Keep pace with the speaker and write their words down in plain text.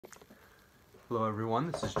Hello everyone,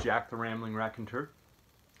 this is Jack the Rambling Raconteur,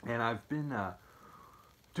 and I've been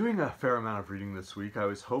doing a fair amount of reading this week. I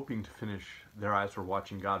was hoping to finish Their Eyes Were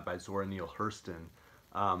Watching God by Zora Neale Hurston.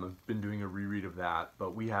 I've been doing a reread of that,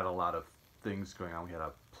 but we had a lot of things going on. We had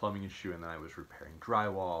a plumbing issue, and then I was repairing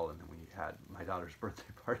drywall, and then we had my daughter's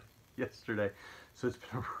birthday party yesterday, so it's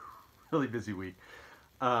been a really busy week.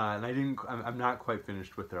 And I'm not quite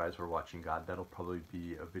finished with Their Eyes Were Watching God. That'll probably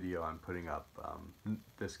be a video I'm putting up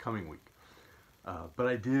this coming week. But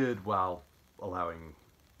I did, while allowing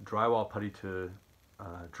drywall putty to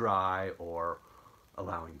dry, or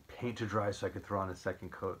allowing paint to dry so I could throw on a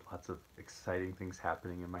second coat. Lots of exciting things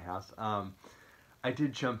happening in my house. I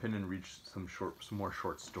did jump in and read some more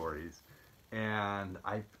short stories, and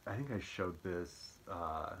I think I showed this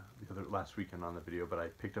last weekend on the video, but I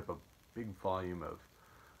picked up a big volume of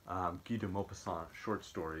Guy de Maupassant short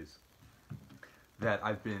stories that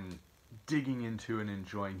I've been digging into and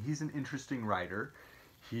enjoying. He's an interesting writer.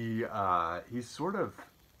 He's sort of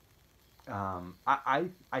I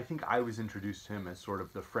think I was introduced to him as sort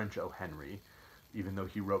of the French O. Henry, even though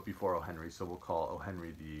he wrote before O. Henry, so we'll call O.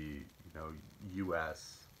 Henry the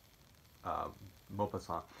U.S.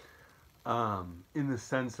 Maupassant. In the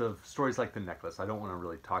sense of stories like The Necklace. I don't want to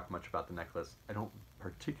really talk much about The Necklace. I don't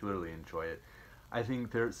particularly enjoy it. I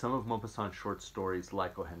think some of Maupassant's short stories,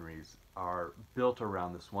 like O. Henry's, are built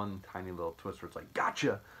around this one tiny little twist where it's like,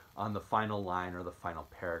 gotcha, on the final line or the final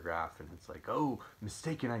paragraph, and it's like, oh,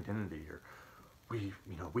 mistaken identity, or we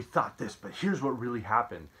thought this, but here's what really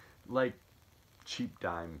happened. Like cheap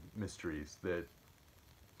dime mysteries that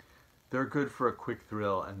they're good for a quick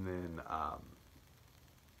thrill, and then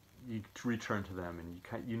you return to them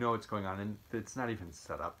and you know what's going on, and it's not even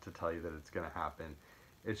set up to tell you that it's going to happen.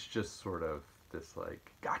 It's just sort of this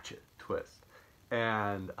like gotcha twist,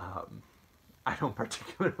 and I don't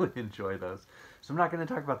particularly enjoy those, so I'm not going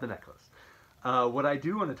to talk about The Necklace. What I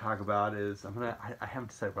do want to talk about is I haven't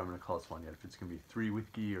decided what I'm going to call this one yet, if it's going to be 3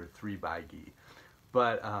 with Guy or 3 by Guy,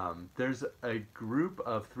 but there's a group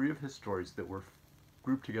of 3 of his stories that were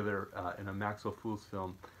grouped together in a Max Ophüls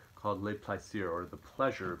film called Plaisir, or The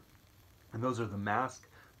Pleasure, and those are The Mask,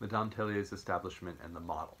 Madame Tellier's Establishment, and The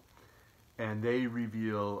Model. And they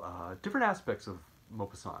reveal different aspects of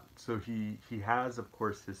Maupassant. So he has, of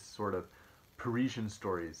course, his sort of Parisian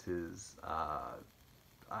stories, his, I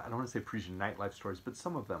don't want to say Parisian nightlife stories, but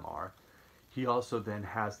some of them are. He also then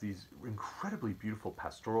has these incredibly beautiful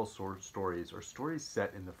pastoral stories, or stories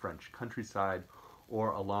set in the French countryside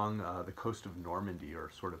or along the coast of Normandy, or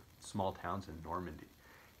sort of small towns in Normandy.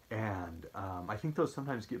 And I think those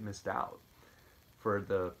sometimes get missed out for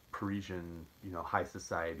the Parisian, high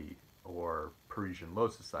society or Parisian low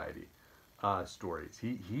society stories.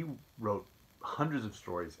 He wrote hundreds of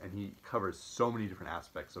stories, and he covers so many different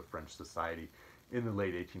aspects of French society in the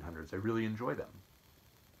late 1800s. I really enjoy them.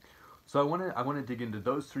 So I want to dig into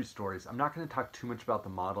those 3 stories. I'm not going to talk too much about The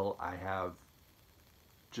Model. I have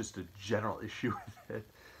just a general issue with it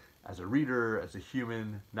as a reader, as a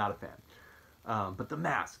human, not a fan. But The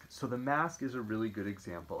Mask. So The Mask is a really good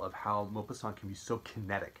example of how Maupassant can be so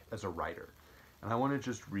kinetic as a writer. And I want to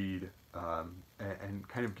just read and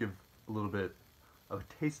kind of give a little bit of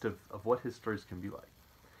a taste of what his stories can be like.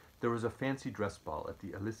 There was a fancy dress ball at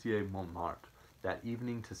the Elysée Montmartre that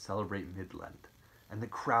evening to celebrate Mid-Lent, and the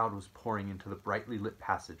crowd was pouring into the brightly lit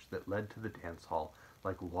passage that led to the dance hall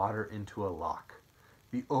like water into a lock.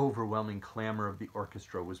 The overwhelming clamor of the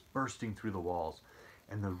orchestra was bursting through the walls,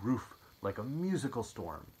 and the roof like a musical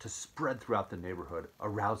storm, to spread throughout the neighborhood,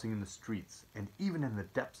 arousing in the streets, and even in the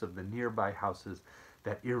depths of the nearby houses,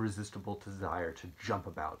 that irresistible desire to jump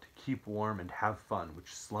about, keep warm, and have fun,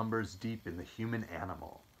 which slumbers deep in the human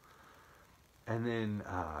animal. And then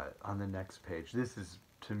on the next page,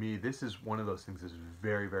 to me, this is one of those things that's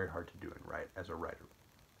very, very hard to do as a writer.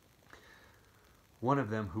 One of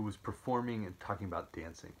them who was performing, and talking about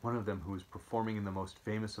dancing, one of them who was performing in the most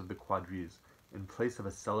famous of the quadrilles, in place of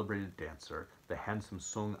a celebrated dancer, the handsome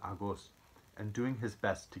Song Agos, and doing his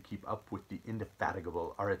best to keep up with the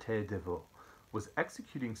indefatigable Arrêté de Veau, was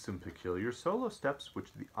executing some peculiar solo steps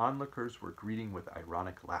which the onlookers were greeting with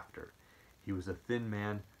ironic laughter. He was a thin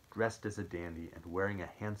man, dressed as a dandy, and wearing a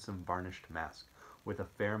handsome varnished mask, with a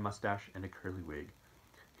fair mustache and a curly wig.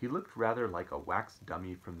 He looked rather like a wax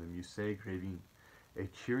dummy from the Musée Grévin, a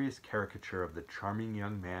curious caricature of the charming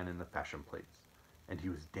young man in the fashion plates, and he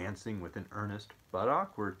was dancing with an earnest but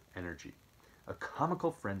awkward energy, a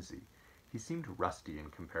comical frenzy. He seemed rusty in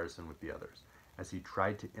comparison with the others, as he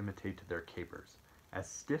tried to imitate their capers, as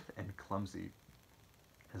stiff and clumsy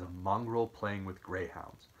as a mongrel playing with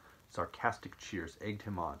greyhounds. Sarcastic cheers egged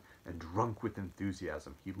him on, and drunk with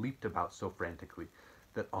enthusiasm, he leaped about so frantically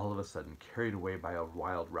that all of a sudden, carried away by a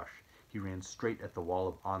wild rush, he ran straight at the wall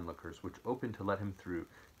of onlookers, which opened to let him through,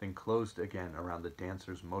 then closed again around the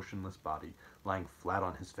dancer's motionless body, lying flat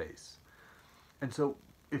on his face. And so,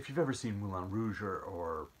 if you've ever seen Moulin Rouge,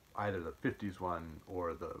 or either the 50s one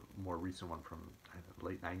or the more recent one from the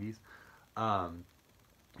late 90s,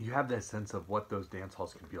 you have that sense of what those dance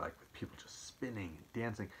halls can be like, with people just spinning and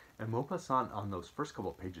dancing. And Maupassant, on those first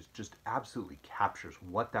couple of pages, just absolutely captures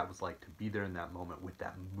what that was like to be there in that moment with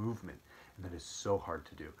that movement, and that is so hard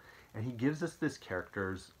to do. And he gives us this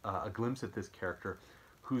character's a glimpse at this character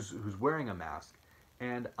who's wearing a mask.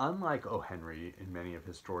 And unlike O. Henry in many of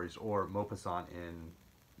his stories, or Maupassant in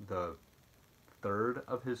the third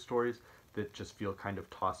of his stories that just feel kind of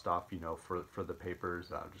tossed off, for the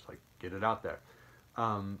papers, just like, get it out there.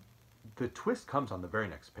 The twist comes on the very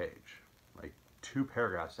next page, like 2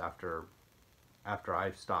 paragraphs after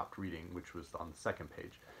I stopped reading, which was on the second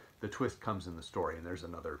page. The twist comes in the story, and there's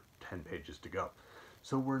another 10 pages to go.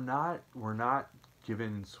 So we're not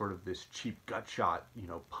given sort of this cheap gut shot,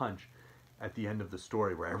 punch at the end of the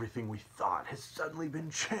story where everything we thought has suddenly been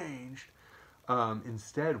changed.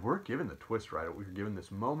 Instead, we're given the twist, right? We're given this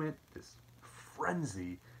moment, this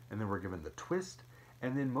frenzy, and then we're given the twist.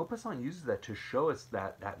 And then Maupassant uses that to show us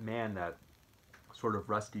that man, that sort of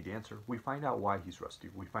rusty dancer. We find out why he's rusty.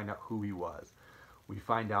 We find out who he was. We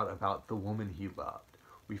find out about the woman he loved.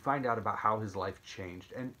 We find out about how his life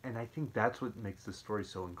changed. And I think that's what makes this story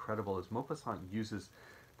so incredible, is Maupassant uses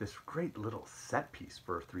this great little set piece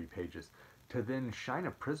for 3 pages to then shine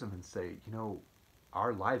a prism and say,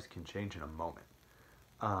 our lives can change in a moment.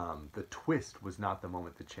 The twist was not the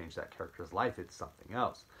moment that changed that character's life. It's something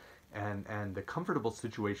else. And the comfortable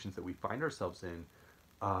situations that we find ourselves in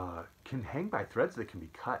can hang by threads that can be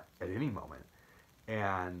cut at any moment.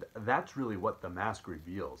 And that's really what the mask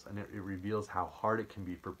reveals. And it reveals how hard it can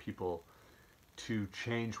be for people to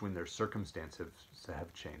change when their circumstances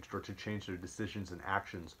have changed, or to change their decisions and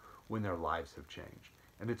actions when their lives have changed.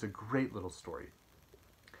 And it's a great little story.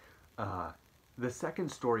 The second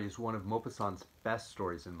story is one of Maupassant's best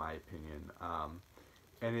stories, in my opinion.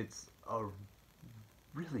 And it's a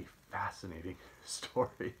really fascinating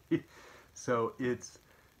story. So it's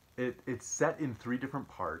set in 3 different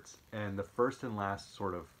parts, and the first and last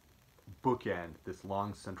sort of bookend this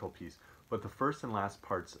long central piece. But the first and last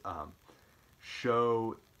parts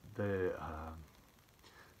show the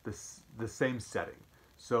same setting.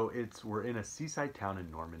 So we're in a seaside town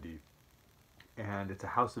in Normandy, and it's a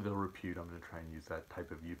house of ill repute. I'm going to try and use that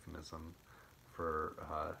type of euphemism for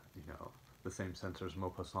the same censors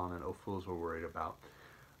Maupassant and Ophüls were worried about.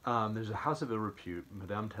 There's a house of ill repute.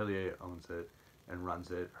 Madame Tellier owns it and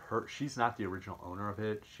runs it. She's not the original owner of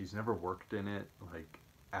it. She's never worked in it, like,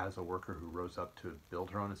 as a worker who rose up to build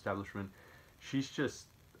her own establishment. She's just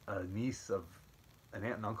a niece of an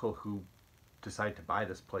aunt and uncle who decided to buy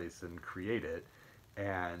this place and create it,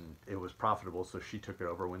 and it was profitable, so she took it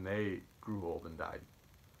over when they grew old and died.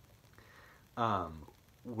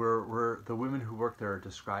 The women who work there are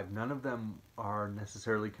described. None of them are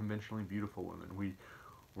necessarily conventionally beautiful women.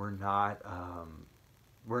 We're not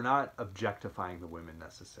objectifying the women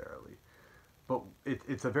necessarily, but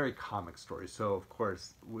it's a very comic story. So of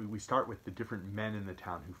course we start with the different men in the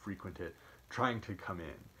town who frequent it trying to come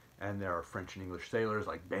in, and there are French and English sailors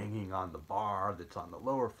like banging on the bar that's on the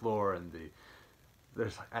lower floor, and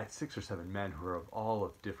there's 6 or 7 men who are of all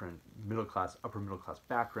of different middle class, upper middle class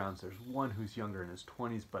backgrounds. There's one who's younger in his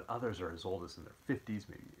 20s, but others are as old as in their 50s,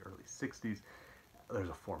 maybe early 60s. There's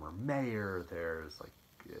a former mayor. There's like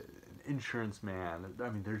an insurance man. I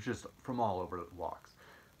mean, they're just from all over the walks.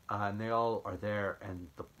 And they all are there, and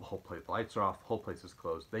the whole place, the lights are off, the whole place is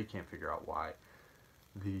closed. They can't figure out why.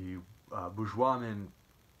 The bourgeois men,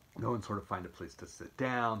 no one sort of find a place to sit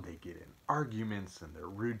down. They get in arguments, and they're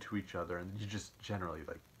rude to each other, and you just generally,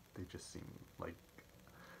 like, they just seem like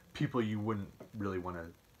people you wouldn't really want to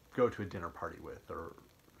go to a dinner party with or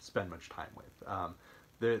spend much time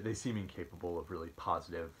with. They seem incapable of really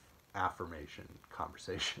positive affirmation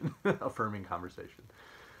conversation, affirming conversation.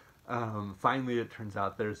 Finally, it turns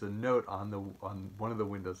out there's a note on one of the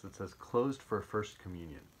windows that says "closed for First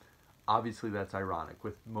Communion." Obviously, that's ironic.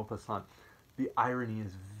 With Maupassant, the irony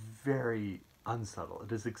is very unsubtle.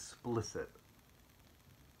 It is explicit.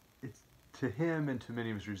 It's, to him and to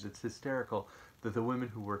many of his readers, it's hysterical that the women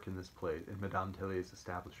who work in this place, in Madame Tellier's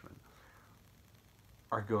establishment,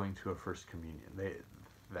 are going to a First Communion.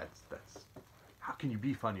 That's how can you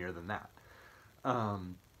be funnier than that?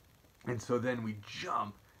 And so then we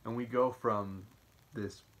jump and we go from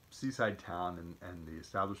this seaside town and the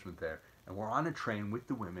establishment there, and we're on a train with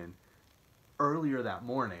the women earlier that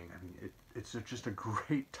morning. I mean, it's just a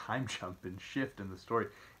great time jump and shift in the story.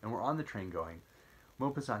 And we're on the train going.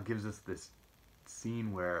 Maupassant gives us this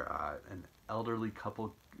scene where an elderly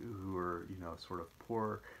couple who are, sort of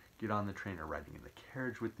poor, get on the train, are riding in the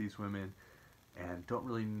carriage with these women and don't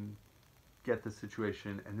really get the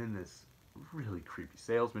situation. And then this really creepy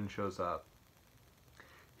salesman shows up.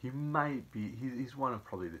 He's one of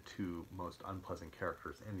probably the two most unpleasant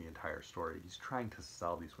characters in the entire story. He's trying to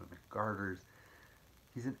sell these women garters.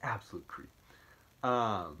 He's an absolute creep.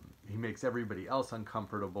 He makes everybody else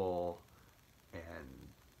uncomfortable,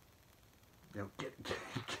 and get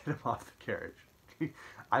him off the carriage.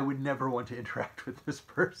 I would never want to interact with this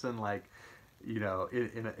person, like, in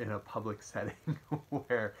a public setting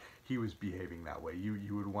where he was behaving that way.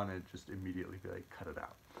 You would want to just immediately be like, cut it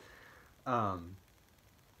out.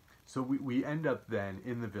 So we end up then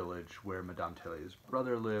in the village where Madame Tellier's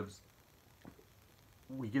brother lives.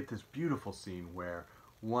 We get this beautiful scene where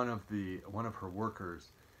one of her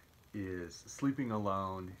workers is sleeping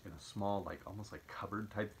alone in a small, like almost like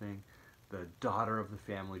cupboard type thing. The daughter of the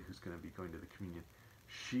family who's going to be going to the communion,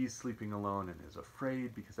 she's sleeping alone and is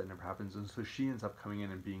afraid because that never happens, and so she ends up coming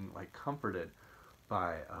in and being like comforted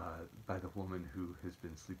by the woman who has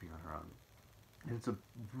been sleeping on her own. And it's a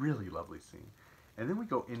really lovely scene. And then we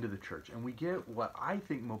go into the church, and we get what I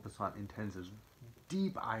think Maupassant intends as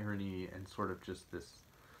deep irony and sort of just this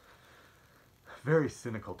very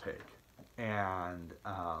cynical take. And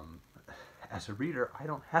as a reader, I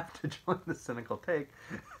don't have to join the cynical take.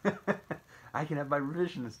 I can have my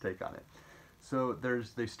revisionist take on it. So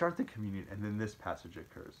they start the communion, and then this passage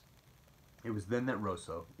occurs. It was then that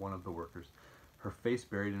Rosa, one of the workers, her face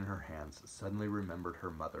buried in her hands, suddenly remembered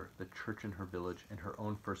her mother, the church in her village, and her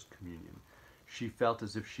own first communion. She felt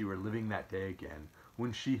as if she were living that day again,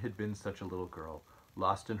 when she had been such a little girl,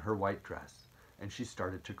 lost in her white dress, and she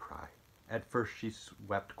started to cry. At first she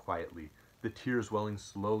wept quietly, the tears welling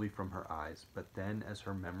slowly from her eyes, but then, as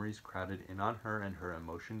her memories crowded in on her and her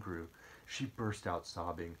emotion grew, she burst out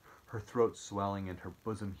sobbing, her throat swelling and her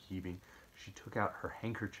bosom heaving. She took out her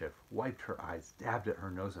handkerchief, wiped her eyes, dabbed at her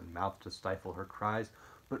nose and mouth to stifle her cries,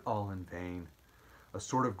 but all in vain. A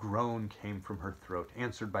sort of groan came from her throat,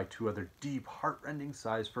 answered by two other deep, heart-rending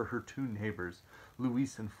sighs for her two neighbors,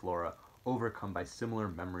 Louise and Flora, overcome by similar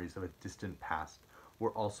memories of a distant past,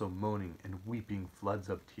 were also moaning and weeping floods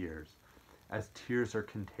of tears, as tears are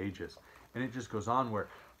contagious. And it just goes on where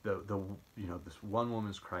this one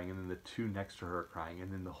woman's crying, and then the two next to her are crying,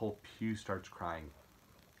 and then the whole pew starts crying,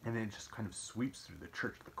 and then it just kind of sweeps through the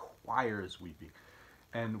church. The choir is weeping,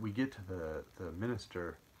 and we get to the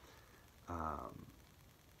minister.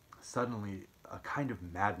 Suddenly, a kind of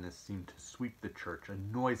madness seemed to sweep the church,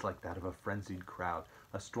 a noise like that of a frenzied crowd,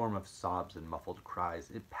 a storm of sobs and muffled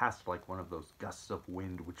cries. It passed like one of those gusts of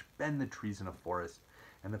wind which bend the trees in a forest,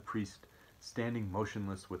 and the priest, standing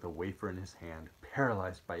motionless with a wafer in his hand,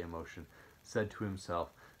 paralyzed by emotion, said to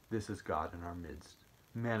himself, "This is God in our midst,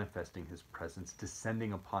 manifesting his presence,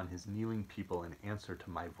 descending upon his kneeling people in answer to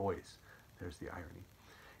my voice." There's the irony.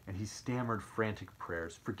 And he stammered frantic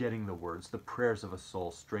prayers, forgetting the words, the prayers of a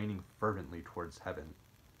soul straining fervently towards heaven.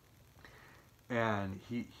 And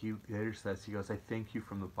he later says, he goes, "I thank you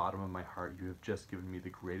from the bottom of my heart. You have just given me the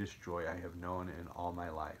greatest joy I have known in all my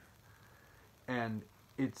life." And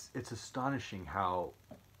it's astonishing how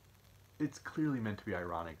it's clearly meant to be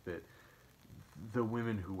ironic that the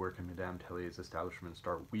women who work in Madame Tellier's establishment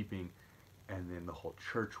start weeping, and then the whole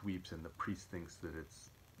church weeps, and the priest thinks that it's,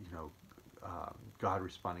 God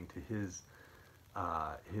responding to his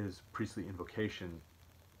priestly invocation,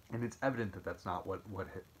 and it's evident that that's not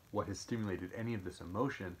what has stimulated any of this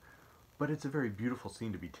emotion. But it's a very beautiful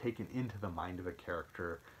scene to be taken into the mind of a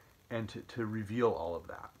character, and to reveal all of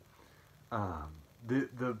that.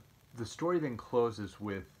 The story then closes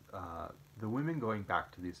with the women going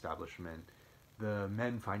back to the establishment, the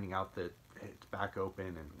men finding out that it's back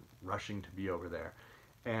open and rushing to be over there,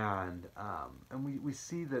 and we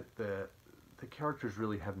see that the characters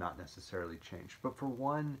really have not necessarily changed, but for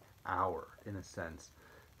 1 hour, in a sense,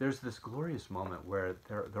 there's this glorious moment where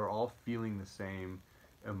they're all feeling the same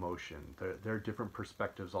emotion. Their different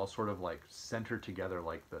perspectives all sort of like center together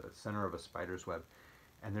like the center of a spider's web,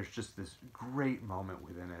 and there's just this great moment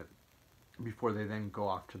within it before they then go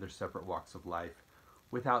off to their separate walks of life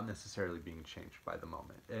without necessarily being changed by the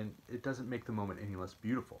moment. And it doesn't make the moment any less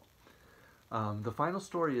beautiful. The final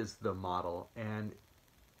story is The Model, and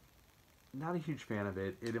not a huge fan of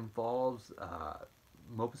it. It involves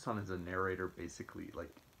Maupassant as a narrator, basically,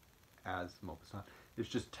 like as Maupassant. It's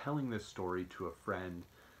just telling this story to a friend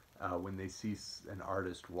when they see an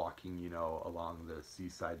artist walking, along the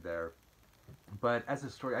seaside there. But as a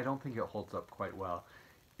story, I don't think it holds up quite well.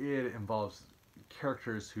 it involves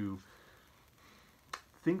characters who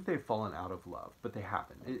think they've fallen out of love, but they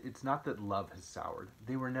haven't. It's not that love has soured.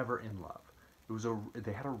 They were never in love.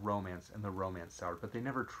 They had a romance, and the romance soured, but they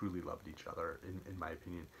never truly loved each other, in my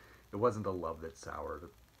opinion. It wasn't a love that soured.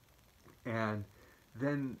 And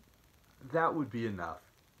then that would be enough,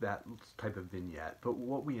 that type of vignette. But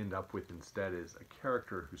what we end up with instead is a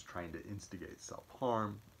character who's trying to instigate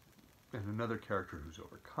self-harm, and another character who's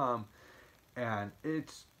overcome. And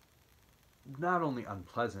it's not only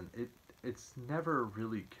unpleasant, it's never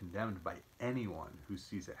really condemned by anyone who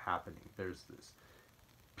sees it happening. There's this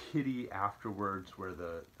pity afterwards where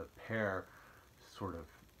the pair sort of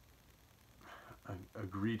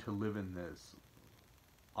agree to live in this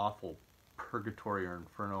awful purgatory or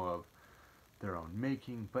inferno of their own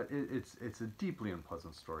making, but it's a deeply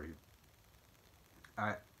unpleasant story.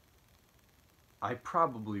 I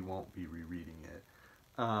probably won't be rereading it.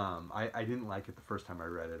 I didn't like it the first time I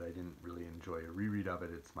read it. I didn't really enjoy a reread of it.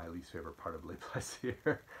 It's my least favorite part of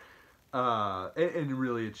Plaisir. And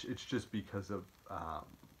really, it's just because of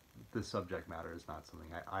the subject matter is not something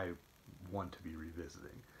I want to be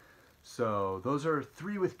revisiting. So those are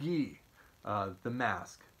three with Guy. The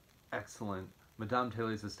Mask, excellent. Madame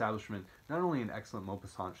Tellier's Establishment, not only an excellent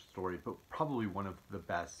Maupassant story, but probably one of the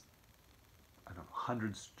best, I don't know,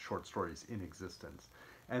 hundreds short stories in existence.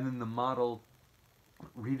 And then The Model,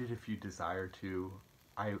 read it if you desire to.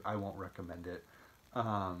 I won't recommend it.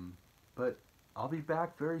 But I'll be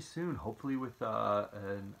back very soon, hopefully with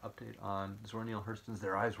an update on Zora Neale Hurston's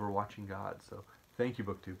Their Eyes Were Watching God. So thank you,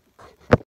 BookTube.